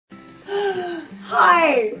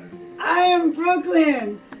Hi, I am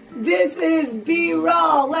Brooklyn. This is Be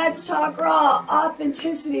Raw. Let's talk raw.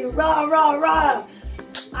 Authenticity. Raw, raw, raw.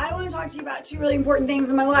 I want to talk to you about two really important things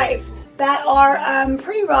in my life that are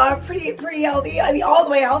pretty raw, pretty healthy. I mean, all the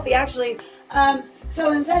way healthy, actually.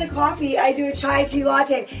 So instead of coffee, I do a chai tea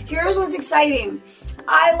latte. Here's what's exciting.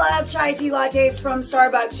 I love chai tea lattes from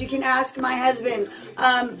Starbucks. You can ask my husband.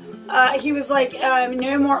 He was like,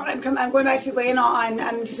 no more. I'm going back to Atlanta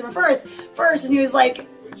on December 1st, and he was like,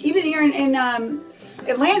 even here in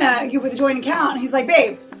Atlanta, you with a joint account. And he's like,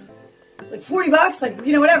 babe, like $40, like,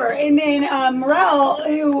 you know, whatever. And then Morel,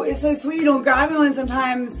 who is so sweet, will grab me one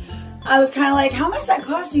sometimes. I was kind of like, how much that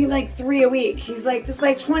cost you? Like 3 a week. He's like, it's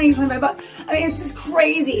like 20, 25 bucks. I mean, it's just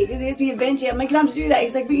crazy because he has to be venti. I'm like, you don't have to do that.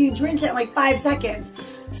 He's like, but you drink it in like 5 seconds.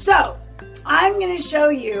 So I'm going to show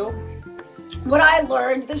you what I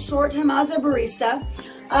learned the short time I was a barista.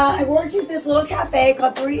 I worked at this little cafe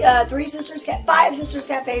called Five Sisters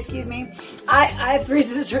Cafe, excuse me. I have 3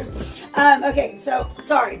 sisters. Okay, so,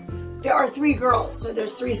 sorry. There are 3 girls, so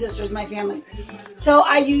there's 3 sisters in my family. So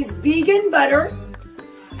I use vegan butter.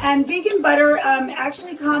 And vegan butter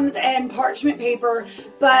actually comes in parchment paper,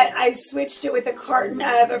 but I switched it with a carton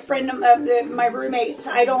of a friend of my roommates.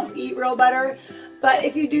 I don't eat real butter, but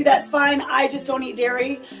if you do, that's fine. I just don't eat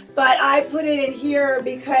dairy. But I put it in here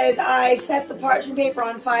because I set the parchment paper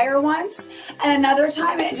on fire once, and another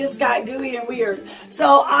time it just got gooey and weird.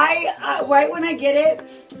 So right when I get it,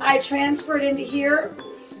 I transfer it into here,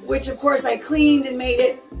 which of course I cleaned and made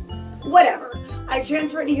it whatever. I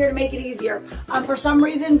transfer it to here to make it easier. For some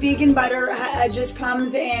reason, vegan butter just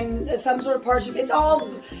comes in some sort of parchment. It's all,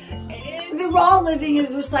 the raw living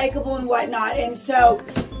is recyclable and whatnot. And so,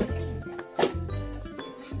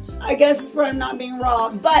 I guess it's where I'm not being raw.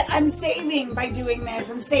 But I'm saving by doing this.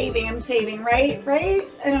 I'm saving, right? Right?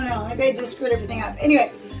 I don't know. Maybe I just screwed everything up.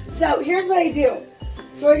 Anyway, so here's what I do.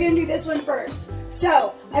 So we're going to do this one first.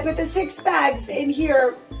 So, I put the 6 bags in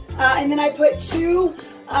here, and then I put 2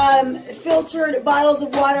 filtered bottles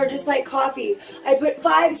of water, just like coffee. I put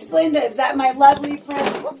 5 Splendas that my lovely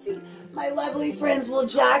friends will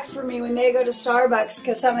jack for me when they go to Starbucks,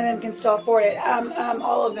 because some of them can still afford it.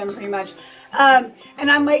 All of them pretty much. And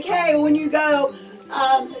I'm like, hey, when you go,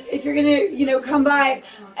 if you're gonna, you know, come by,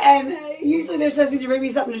 and usually they're supposed to bring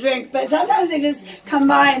me something to drink, but sometimes they just come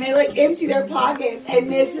by and they like empty their pockets, and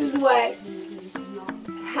this is what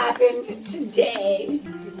happened today.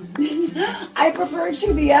 I prefer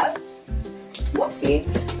Chubia. Whoopsie.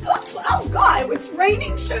 Oh God, it's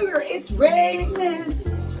raining sugar. It's raining.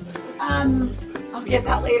 I'll get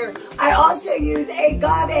that later. I also use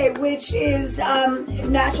agave, which is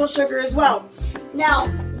natural sugar as well.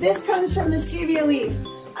 Now, this comes from the stevia leaf.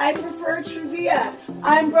 I prefer Truvia.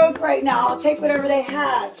 I'm broke right now. I'll take whatever they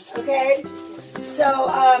have, okay? So,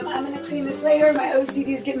 I'm going to clean this later. My OCD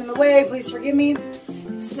is getting in the way. Please forgive me.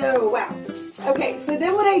 So, wow. Okay, so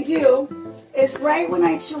then what I do is right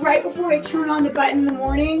before I turn on the button in the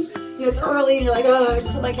morning, you know, it's early and you're like, oh, I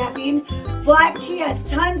just want my caffeine. Black tea has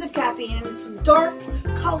tons of caffeine and it's dark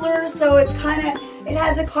color, so it's it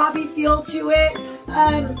has a coffee feel to it.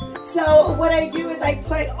 So what I do is I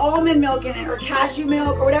put almond milk in it, or cashew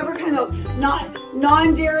milk, or whatever kind of milk,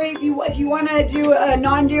 non-dairy. If you want to do a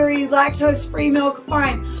non-dairy, lactose-free milk,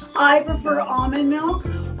 fine. I prefer almond milk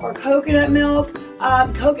or coconut milk.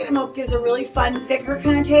 Coconut milk gives a really fun, thicker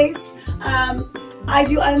kind of taste. I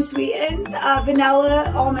do unsweetened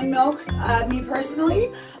vanilla almond milk, me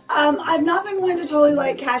personally. I've not been one to totally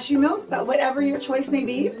like cashew milk, but whatever your choice may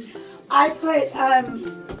be. I put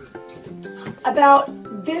about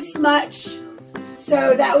this much,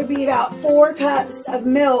 so that would be about 4 cups of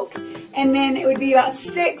milk, and then it would be about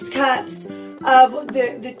 6 cups of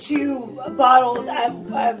the 2 bottles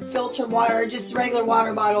of filtered water, just a regular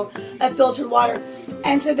water bottle of filtered water.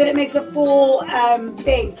 And so that it makes a full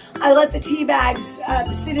thing. I let the tea bags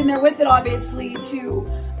sit in there with it, obviously, to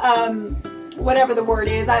whatever the word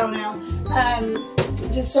is, I don't know.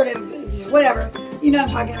 Just sort of, whatever. You know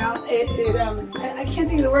what I'm talking about. I can't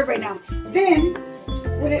think of the word right now. Then,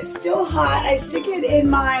 when it's still hot, I stick it in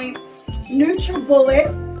my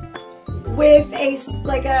NutriBullet with I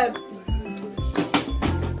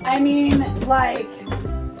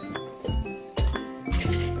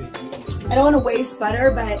don't want to waste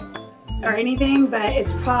butter, or anything, but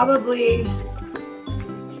it's probably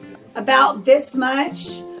about this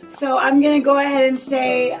much. So I'm going to go ahead and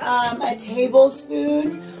say a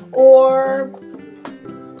tablespoon, or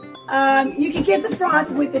you can get the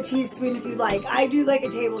froth with the teaspoon if you like. I do like a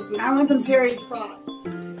tablespoon. I want some serious froth.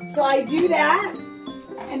 So I do that,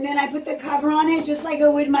 and then I put the cover on it just like I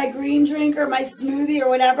would my green drink or my smoothie or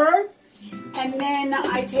whatever. And then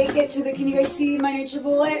I take it to the, can you guys see my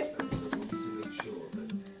NutriBullet?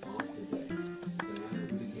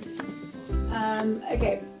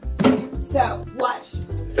 Okay, so watch.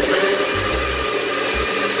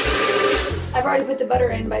 I've already put the butter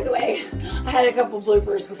in, by the way. I had a couple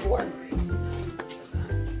bloopers before.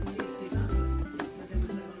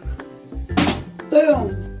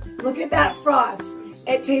 Boom. Look at that froth.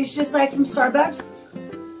 It tastes just like from Starbucks.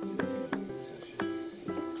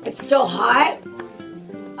 It's still hot.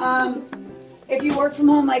 If you work from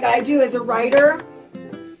home like I do as a writer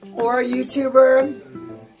or a YouTuber,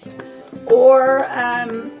 or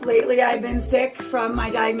lately I've been sick from my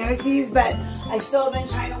diagnoses, but I still have been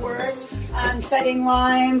trying to work, setting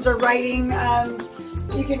lines or writing.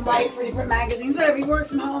 You can write for different magazines, whatever. You work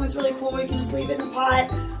from home, it's really cool. You can just leave it in the pot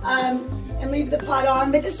and leave the pot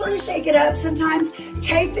on, but just sort of shake it up. Sometimes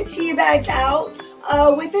take the tea bags out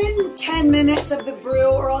within 10 minutes of the brew,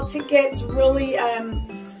 or else it gets really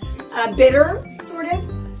bitter, sort of.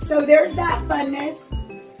 So there's that funness.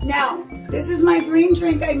 Now, this is my green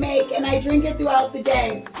drink I make, and I drink it throughout the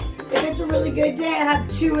day. If it's a really good day, I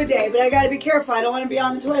have 2 a day, but I gotta be careful. I don't wanna be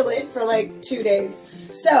on the toilet for like 2 days.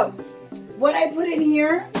 So, what I put in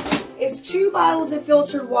here is 2 bottles of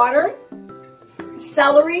filtered water,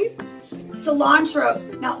 celery,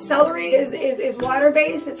 cilantro. Now, celery is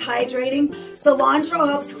water-based, it's hydrating. Cilantro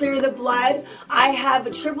helps clear the blood. I have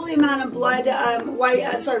a triple the amount of blood,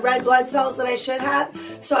 red blood cells that I should have.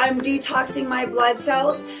 So I'm detoxing my blood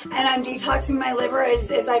cells, and I'm detoxing my liver,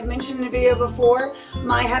 as I've mentioned in a video before.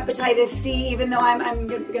 My hepatitis C, even though I'm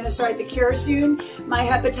going to start the cure soon, my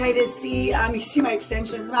hepatitis C, you see my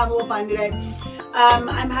extensions, I'm having a little fun today.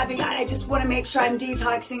 I just want to make sure I'm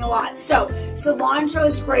detoxing a lot. So cilantro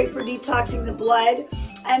is great for detoxing the blood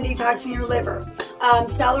and detoxing your liver.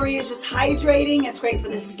 Celery is just hydrating. It's great for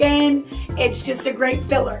the skin. It's just a great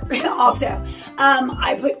filler also.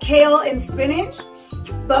 I put kale and spinach.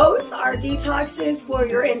 Both are detoxes for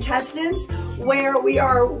your intestines, where we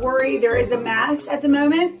are worried there is a mass at the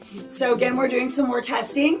moment. So again, we're doing some more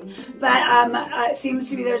testing, but it seems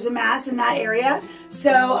to be there's a mass in that area.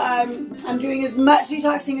 So I'm doing as much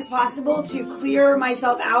detoxing as possible to clear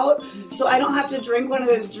myself out, so I don't have to drink one of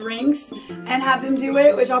those drinks and have them do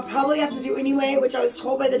it, which I'll probably have to do anyway, which I was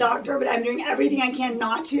told by the doctor, but I'm doing everything I can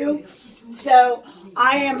not to. So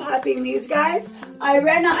I am upping these guys.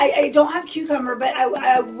 I don't have cucumber, but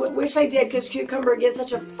I wish I did, because cucumber gives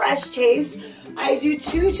such a fresh taste. I do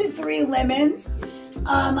 2 to 3 lemons.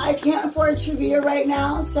 I can't afford Truvia right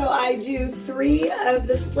now, so I do 3 of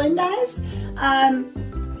the Splendas.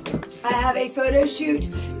 I have a photo shoot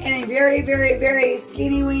in a very, very, very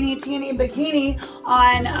skinny weeny teeny bikini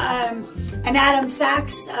on an Adam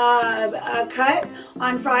Sachs cut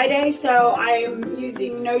on Friday, so I'm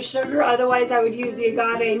using no sugar. Otherwise I would use the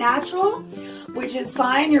agave natural, which is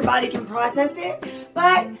fine. Your body can process it.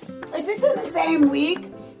 But if it's in the same week,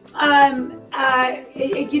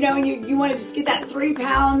 you know, and you want to just get that 3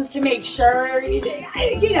 pounds to make sure,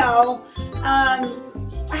 you know,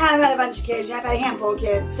 I have had a bunch of kids. I've had a handful of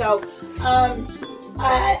kids, so I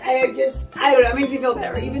don't know. It makes me feel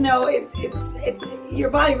better, even though it's your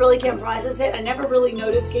body really can't process it. I never really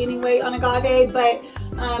noticed gaining weight on agave, but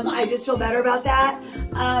I just feel better about that.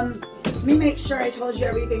 Let me make sure I told you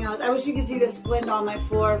everything else. I wish you could see the splint on my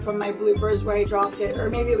floor from my bloopers where I dropped it, or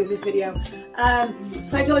maybe it was this video.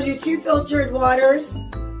 So I told you 2 filtered waters.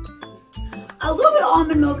 A little bit of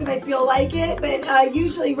almond milk if I feel like it, but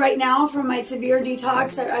usually right now from my severe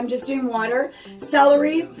detox, I'm just doing water.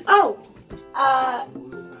 Celery. Oh,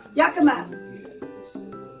 Yakima.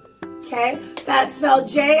 Okay, that's spelled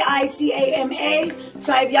J-I-C-A-M-A.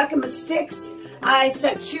 So I have Yakima sticks. I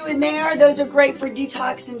stuck 2 in there. Those are great for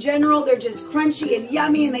detox in general. They're just crunchy and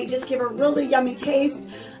yummy, and they just give a really yummy taste.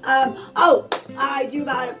 I do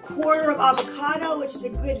about 1/4 of avocado, which is a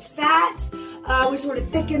good fat, which sort of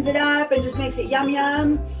thickens it up and just makes it yum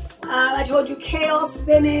yum. I told you kale,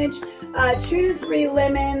 spinach, 2 to 3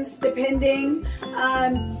 lemons, depending.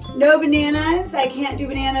 No bananas. I can't do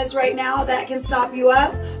bananas right now. That can stop you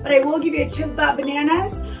up. But I will give you a tip about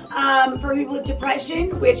bananas for people with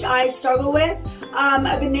depression, which I struggle with.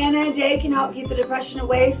 A banana a day can help keep the depression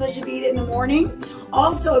away, especially if you eat it in the morning.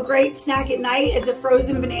 Also, a great snack at night is a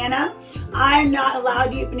frozen banana. I'm not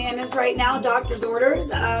allowed to eat bananas right now, doctor's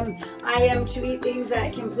orders. I am to eat things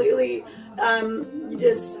that completely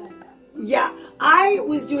yeah. I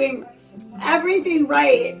was doing everything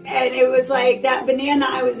right, and it was like that banana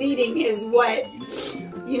I was eating is what,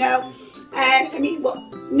 you know, and I mean, well,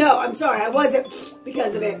 no, I'm sorry, I wasn't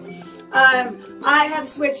because of it. I have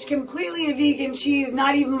switched completely to vegan cheese,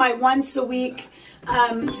 not even my once a week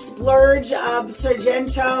splurge of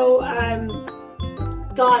Sargento.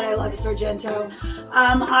 God, I love Sargento.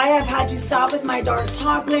 I have had to stop with my dark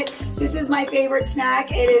chocolate. This is my favorite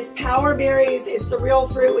snack. It is Power Berries. It's the real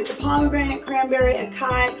fruit with the pomegranate, cranberry,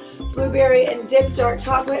 acai, blueberry, and dipped dark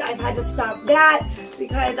chocolate. I've had to stop that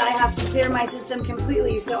because I have to clear my system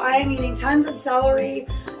completely. So I am eating tons of celery.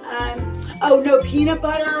 Oh, no, peanut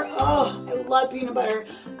butter. Oh, I love peanut butter.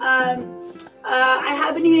 I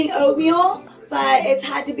have been eating oatmeal, but it's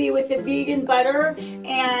had to be with the vegan butter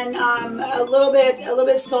and a little bit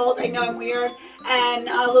of salt. I know I'm weird, and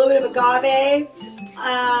a little bit of agave.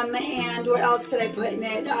 And what else did I put in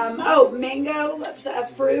it? Oh, mango, a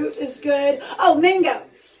fruit is good. Oh, mango.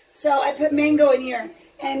 So I put mango in here,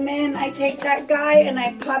 and then I take that guy and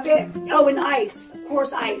I pop it. Oh, and ice, of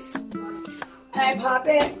course, ice. And I pop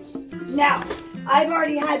it. Now, I've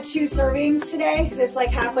already had 2 servings today because it's like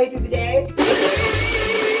halfway through the day.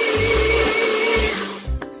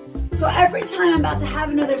 So every time I'm about to have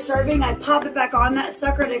another serving, I pop it back on that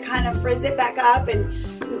sucker to kind of frizz it back up and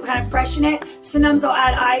kind of freshen it. Sometimes I'll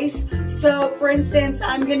add ice. So for instance,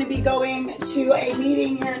 I'm going to be going to a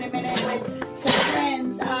meeting here in a minute with some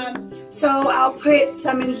friends. So I'll put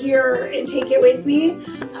some in here and take it with me.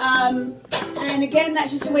 And again,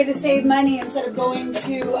 that's just a way to save money instead of going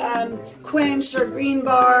to Kinch or Green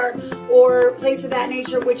Bar or place of that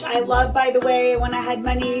nature, which I love, by the way. When I had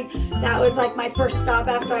money, that was like my first stop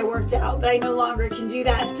after I worked out, but I no longer can do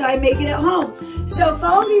that, so I make it at home. So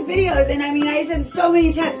follow these videos, and I mean, I just have so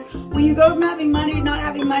many tips. When you go from having money to not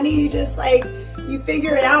having money, you just like, you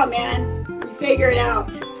figure it out, man. You figure it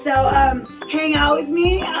out. So hang out with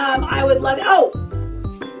me. I would love it. Oh,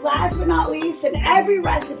 last but not least, in every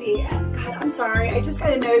recipe, God, I'm sorry, I just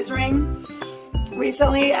got a nose ring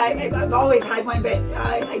recently. I've always had one, but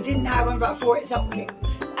I didn't have one for about 4, so okay,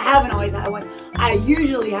 I haven't always had one. I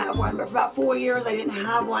usually have one, but for about 4 years I didn't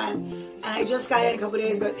have one, and I just got it a couple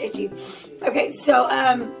days ago. It's itchy. Okay, so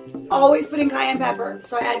always putting cayenne pepper.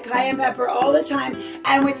 So I add cayenne pepper all the time,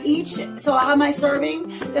 and with each, so I'll have my serving,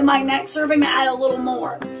 then my next serving I add a little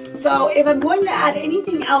more. So if I'm going to add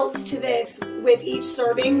anything else to this with each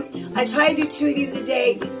serving, I try to do 2 of these a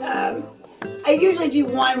day. I usually do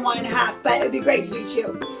 1, 1.5, but it would be great to do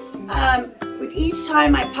 2. With each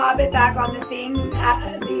time I pop it back on the thing,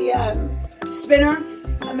 the spinner,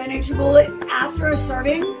 a miniature bullet, after a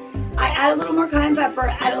serving, I add a little more cayenne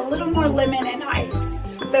pepper, add a little more lemon and ice.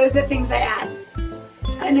 Those are the things I add.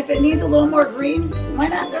 And if it needs a little more green, why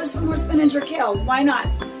not throw some more spinach or kale? Why not?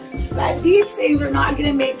 But these things are not going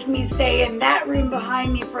to make me stay in that room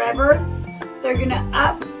behind me forever. They're going to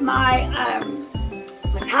up my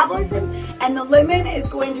metabolism, and the lemon is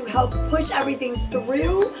going to help push everything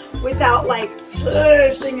through without like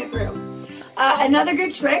pushing it through. Another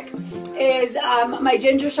good trick is my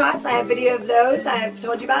ginger shots. I have video of those. I have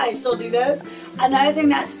told you about. I still do those. Another thing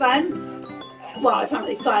that's fun, well, it's not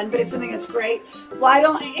really fun, but it's something that's great. Why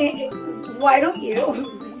don't you?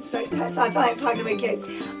 Sorry, I feel like I'm talking to my kids.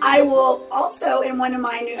 I will also, in one of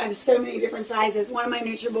my I have so many different sizes. One of my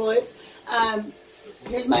NutriBullets.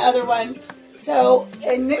 Here's my other one. So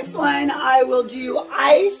in this one, I will do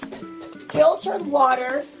ice, filtered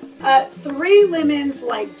water, 3 lemons,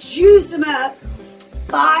 like juice them up,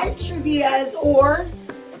 5 Trivias or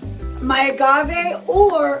my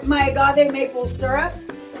agave maple syrup,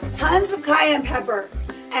 tons of cayenne pepper,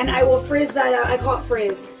 and I will frizz that up. I call it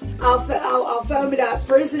frizz. I'll foam it up,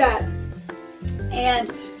 frizz it up.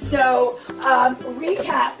 And so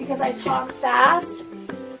recap, because I talk fast.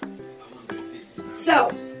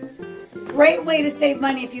 So great way to save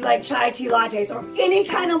money if you like chai tea lattes or any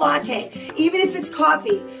kind of latte, even if it's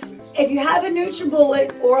coffee. If you have a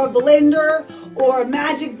NutriBullet or a blender or a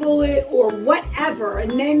Magic Bullet or whatever, a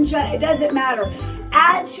Ninja, it doesn't matter.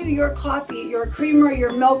 Add to your coffee, your creamer,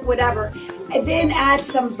 your milk, whatever, and then add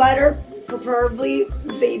some butter, preferably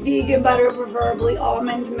vegan butter, preferably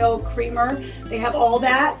almond milk creamer. They have all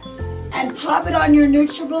that. And pop it on your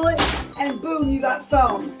NutriBullet, and boom, you got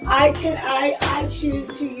foam. I choose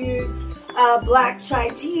to use black chai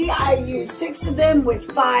tea. I use 6 of them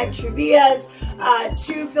with 5 Trivias,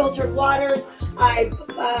 2 filtered waters. I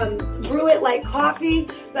brew it like coffee,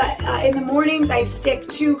 but in the mornings I stick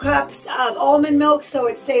 2 cups of almond milk so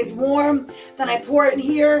it stays warm. Then I pour it in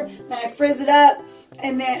here, then I frizz it up,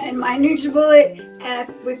 and then in my NutriBullet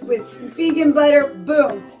and with some vegan butter,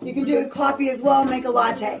 boom. You can do it with coffee as well, make a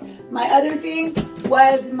latte. My other thing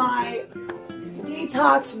was my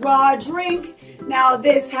detox raw drink. Now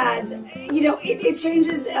this has, you know, it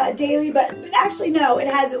changes daily, but actually no, it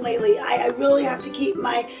hasn't lately. I really have to keep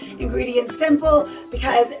my ingredients simple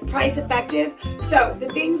because price effective. So the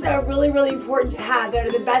things that are really, really important to have that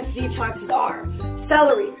are the best detoxes are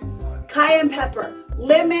celery, cayenne pepper,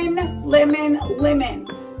 lemon,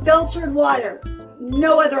 filtered water.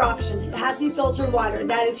 No other option. It has to be filtered water.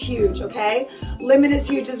 That is huge, okay? Lemon is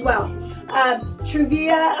huge as well.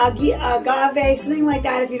 Truvia, agave, something like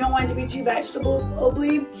that if you don't want it to be too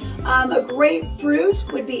vegetable-y. A grapefruit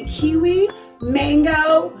would be kiwi,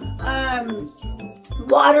 mango,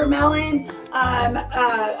 watermelon,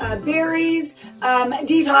 berries,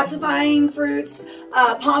 detoxifying fruits,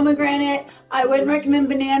 pomegranate. I wouldn't recommend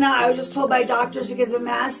banana. I was just told by doctors because of a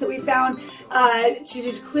mask that we found to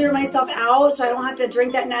just clear myself out so I don't have to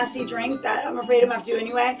drink that nasty drink that I'm afraid I'm going to have to do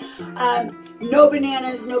anyway. No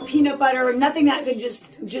bananas, no peanut butter, nothing that could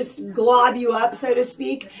just glob you up, so to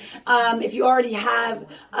speak. If you already have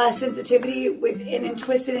sensitivity in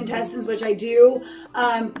twisted intestines, which I do.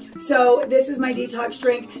 So this is my detox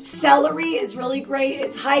drink. Celery is really great.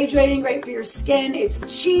 It's hydrating, great for your skin. It's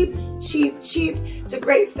cheap. It's a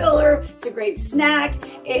great filler. It's a great snack.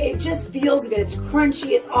 It just feels good. It's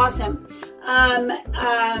crunchy. It's awesome.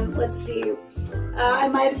 Let's see. I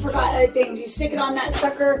might have forgotten other things. You stick it on that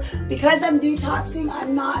sucker. Because I'm detoxing,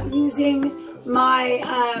 I'm not using my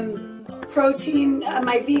protein,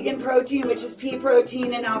 my vegan protein, which is pea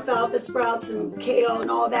protein and alfalfa sprouts and kale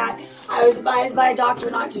and all that. I was advised by a doctor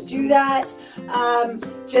not to do that,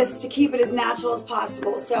 just to keep it as natural as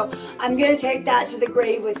possible. So I'm going to take that to the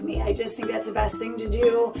grave with me. I just think that's the best thing to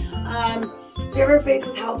do. If you're ever faced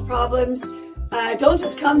with health problems, don't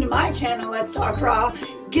just come to my channel, Let's Talk Raw.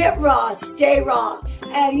 Get raw, stay raw,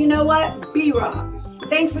 and you know what? Be raw.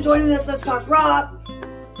 Thanks for joining us, Let's Talk Raw.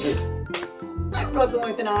 I'm Brooklyn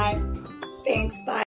with an I. Thanks, bye.